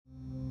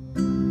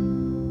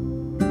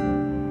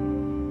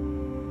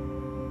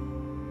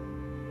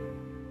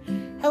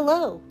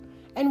Hello,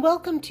 and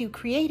welcome to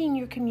Creating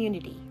Your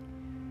Community.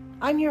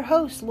 I'm your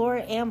host,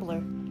 Laura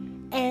Ambler,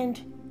 and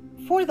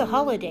for the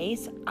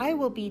holidays, I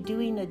will be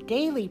doing a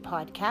daily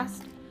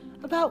podcast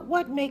about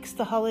what makes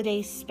the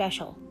holidays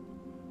special,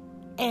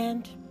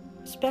 and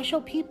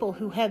special people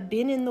who have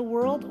been in the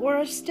world or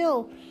are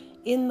still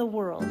in the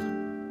world.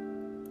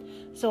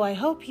 So I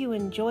hope you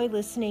enjoy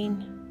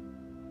listening,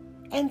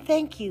 and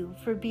thank you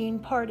for being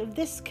part of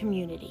this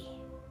community.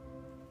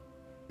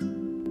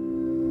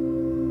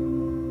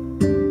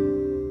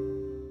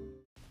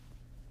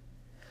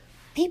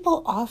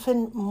 People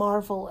often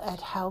marvel at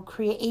how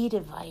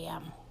creative I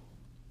am.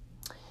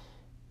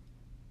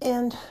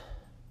 And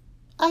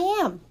I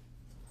am,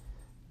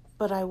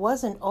 but I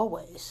wasn't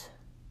always.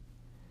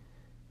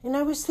 And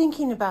I was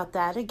thinking about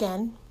that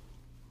again,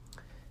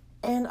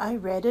 and I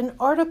read an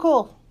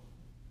article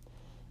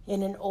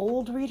in an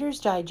old Reader's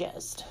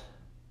Digest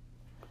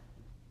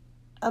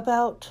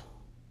about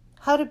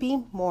how to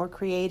be more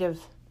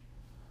creative.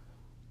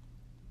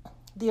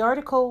 The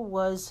article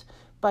was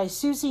by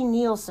Susie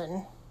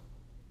Nielsen,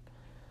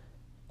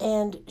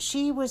 and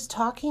she was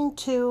talking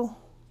to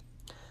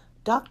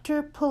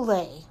Dr.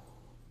 Pillay,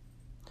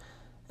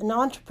 an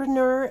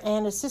entrepreneur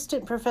and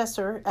assistant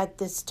professor at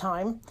this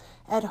time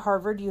at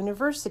Harvard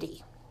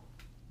University.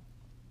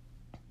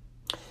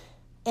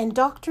 And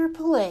Dr.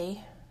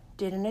 Pillay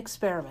did an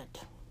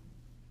experiment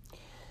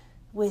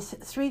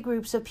with 3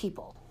 groups of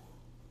people.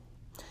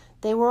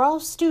 They were all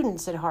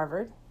students at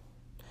Harvard,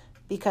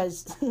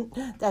 because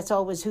that's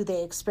always who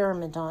they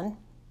experiment on.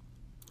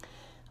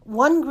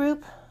 One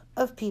group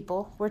of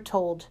people were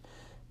told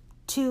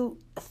to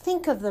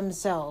think of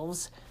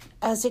themselves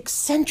as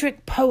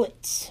eccentric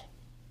poets.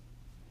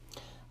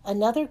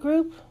 Another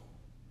group,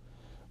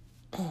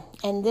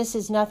 and this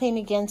is nothing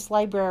against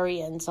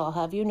librarians, I'll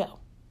have you know.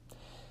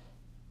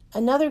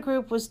 Another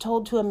group was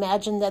told to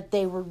imagine that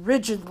they were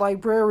rigid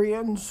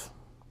librarians.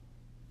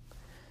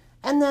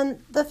 And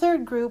then the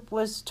third group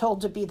was told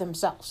to be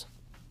themselves.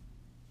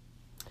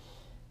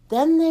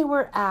 Then they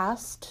were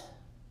asked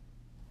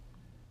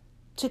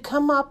to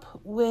come up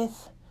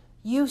with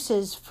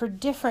uses for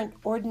different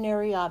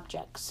ordinary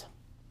objects.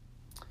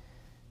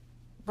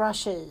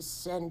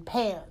 Brushes and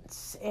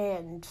pans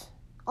and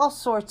all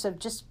sorts of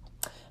just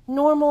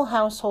normal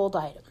household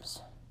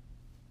items.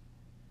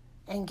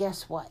 And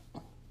guess what?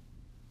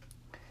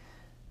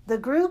 The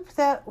group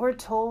that were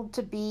told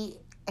to be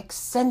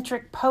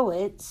eccentric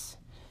poets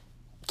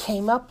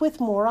came up with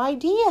more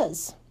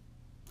ideas.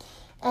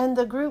 And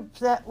the group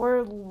that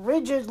were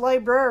rigid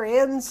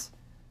librarians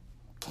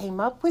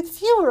came up with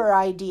fewer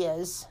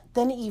ideas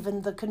than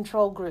even the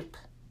control group.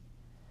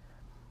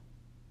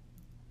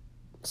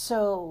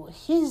 So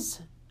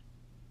his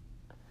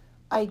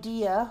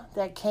idea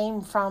that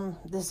came from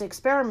this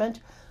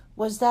experiment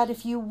was that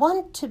if you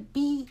want to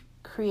be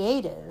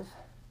creative,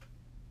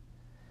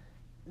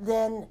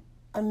 then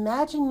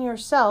imagine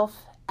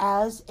yourself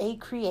as a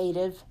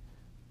creative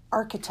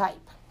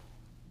archetype.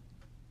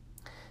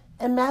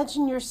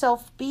 Imagine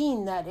yourself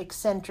being that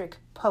eccentric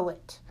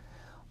poet,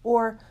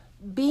 or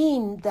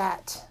being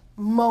that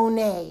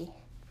Monet,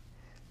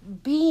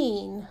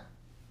 being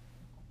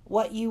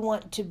what you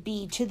want to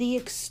be to the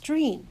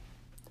extreme,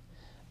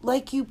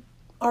 like you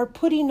are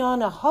putting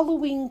on a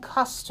Halloween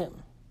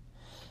costume,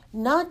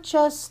 not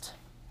just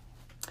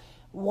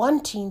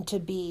wanting to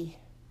be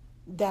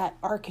that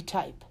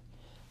archetype,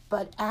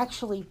 but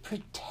actually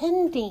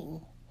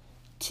pretending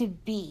to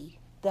be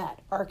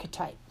that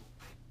archetype.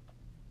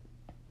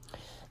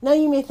 Now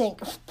you may think,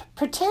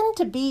 pretend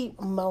to be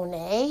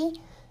Monet?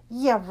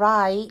 Yeah,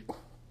 right.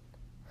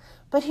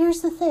 But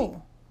here's the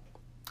thing.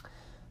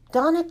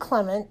 Donna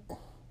Clement,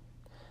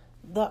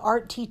 the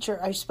art teacher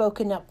I've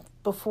spoken of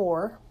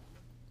before,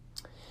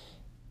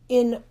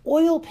 in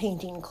oil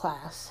painting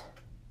class,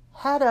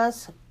 had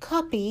us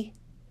copy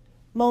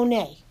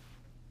Monet.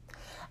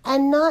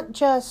 And not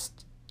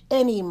just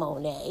any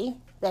Monet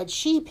that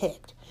she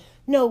picked.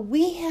 No,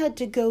 we had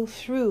to go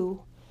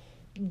through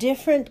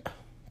different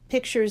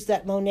pictures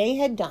that Monet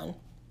had done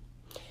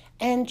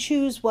and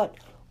choose what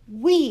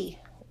we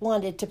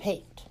wanted to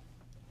paint.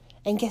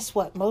 And guess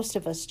what? Most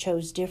of us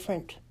chose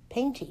different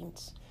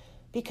paintings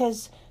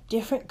because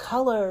different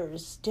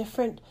colors,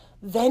 different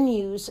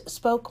venues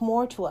spoke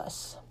more to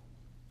us.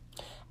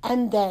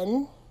 And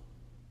then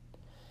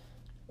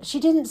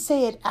she didn't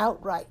say it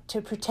outright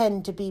to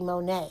pretend to be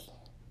Monet,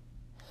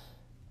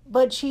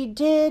 but she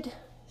did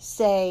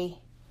say,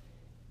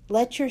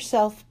 let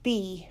yourself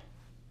be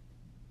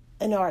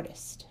an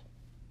artist.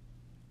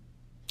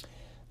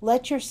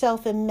 Let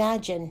yourself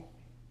imagine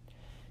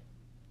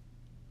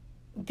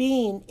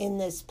being in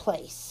this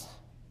place,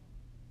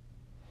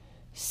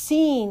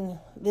 seeing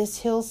this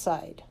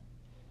hillside,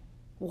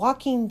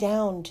 walking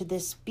down to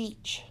this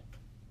beach,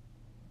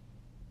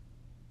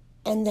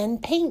 and then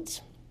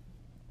paint.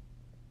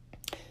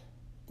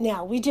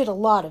 Now, we did a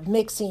lot of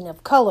mixing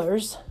of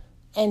colors,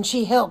 and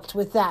she helped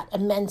with that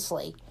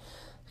immensely,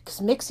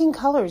 because mixing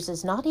colors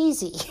is not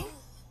easy.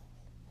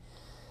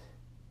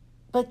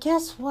 But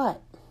guess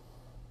what?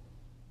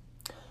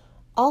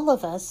 All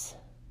of us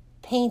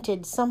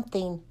painted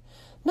something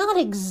not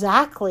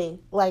exactly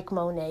like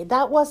Monet.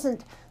 That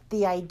wasn't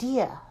the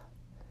idea.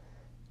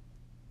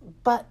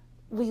 But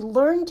we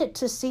learned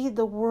to see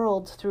the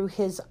world through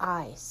his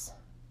eyes.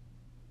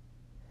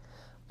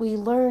 We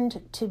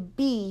learned to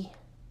be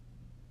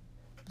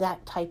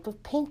that type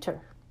of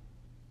painter.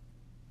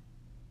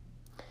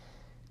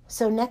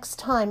 So next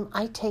time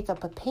I take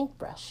up a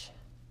paintbrush,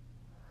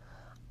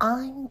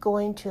 I'm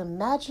going to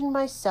imagine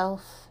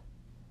myself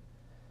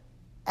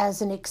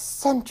as an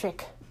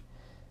eccentric,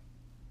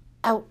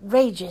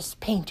 outrageous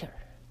painter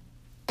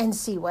and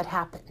see what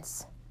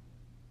happens.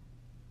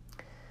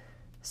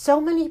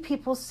 So many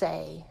people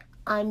say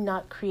I'm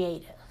not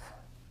creative.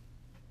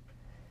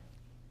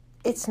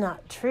 It's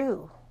not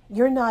true.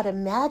 You're not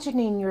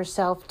imagining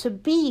yourself to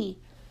be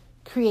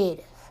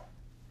creative.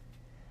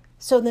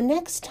 So the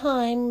next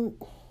time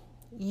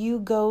you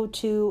go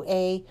to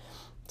a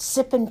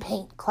sip and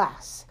paint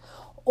class,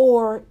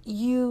 or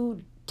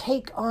you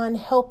take on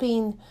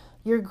helping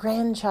your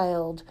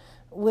grandchild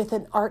with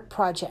an art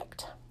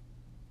project,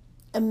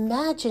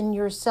 imagine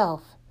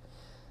yourself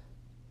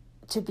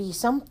to be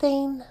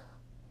something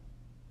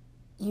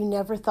you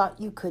never thought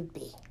you could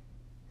be.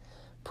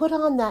 Put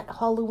on that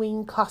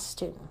Halloween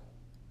costume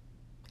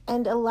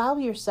and allow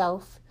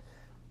yourself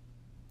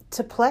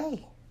to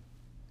play.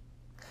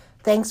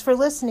 Thanks for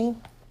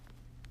listening.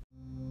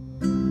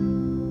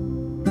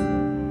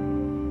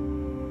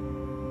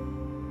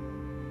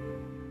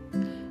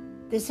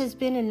 This has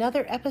been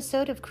another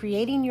episode of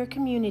Creating Your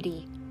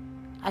Community.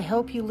 I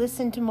hope you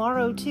listen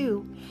tomorrow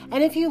too.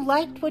 And if you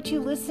liked what you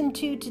listened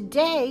to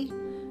today,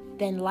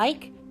 then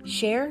like,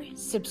 share,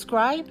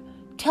 subscribe,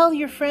 tell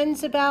your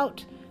friends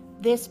about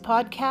this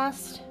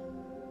podcast,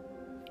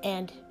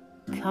 and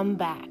come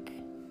back.